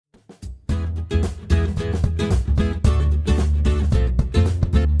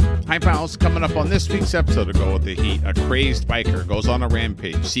Hi pals, coming up on this week's episode of Go With The Heat, a crazed biker goes on a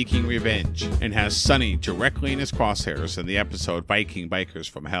rampage seeking revenge and has Sonny directly in his crosshairs in the episode Viking Bikers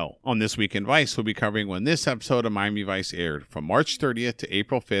From Hell. On This Week in Vice, we'll be covering when this episode of Miami Vice aired from March 30th to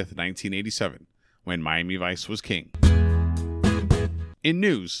April 5th, 1987, when Miami Vice was king. In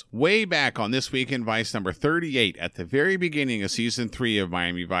news, way back on This Week in Vice number 38, at the very beginning of Season 3 of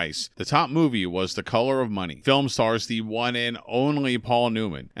Miami Vice, the top movie was The Color of Money. Film stars the one and only Paul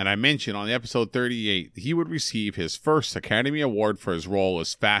Newman, and I mentioned on episode 38 that he would receive his first Academy Award for his role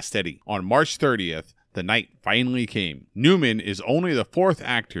as Fast Eddie. On March 30th, the night finally came. Newman is only the fourth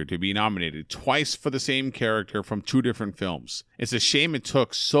actor to be nominated twice for the same character from two different films. It's a shame it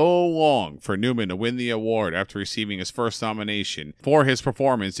took so long for Newman to win the award after receiving his first nomination for his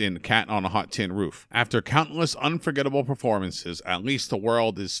performance in Cat on a Hot Tin Roof. After countless unforgettable performances, at least the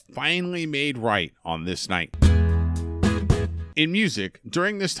world is finally made right on this night. In music,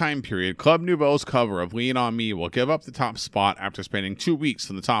 during this time period, Club Nouveau's cover of Lean On Me will give up the top spot after spending 2 weeks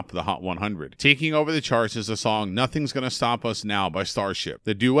on the top of the Hot 100. Taking over the charts is the song Nothing's Gonna Stop Us Now by Starship.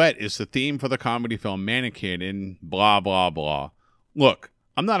 The duet is the theme for the comedy film Mannequin in blah blah blah. Look,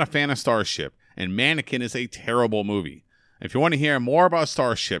 I'm not a fan of Starship, and Mannequin is a terrible movie. If you want to hear more about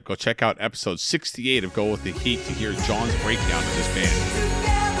Starship, go check out episode 68 of Go With The Heat to hear John's breakdown of this band.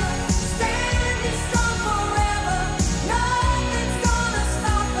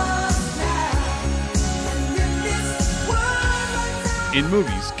 In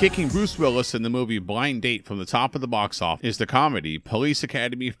movies, kicking Bruce Willis in the movie Blind Date from the top of the box office is the comedy Police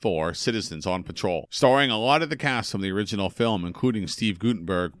Academy 4: Citizens on Patrol. Starring a lot of the cast from the original film, including Steve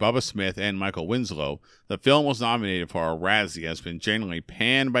Guttenberg, Bubba Smith, and Michael Winslow, the film was nominated for a Razzie and has been generally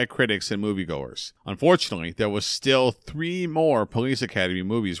panned by critics and moviegoers. Unfortunately, there was still 3 more Police Academy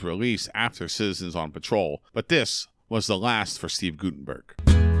movies released after Citizens on Patrol, but this was the last for Steve Guttenberg.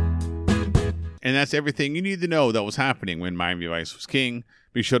 And that's everything you need to know that was happening when Miami Vice was king.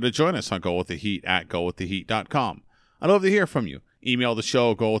 Be sure to join us on Go With The Heat at gowiththeheat.com. I'd love to hear from you. Email the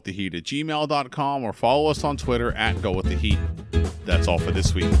show gowiththeheat@gmail.com or follow us on Twitter at gowiththeheat. That's all for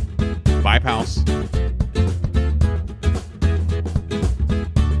this week. Bye, pals.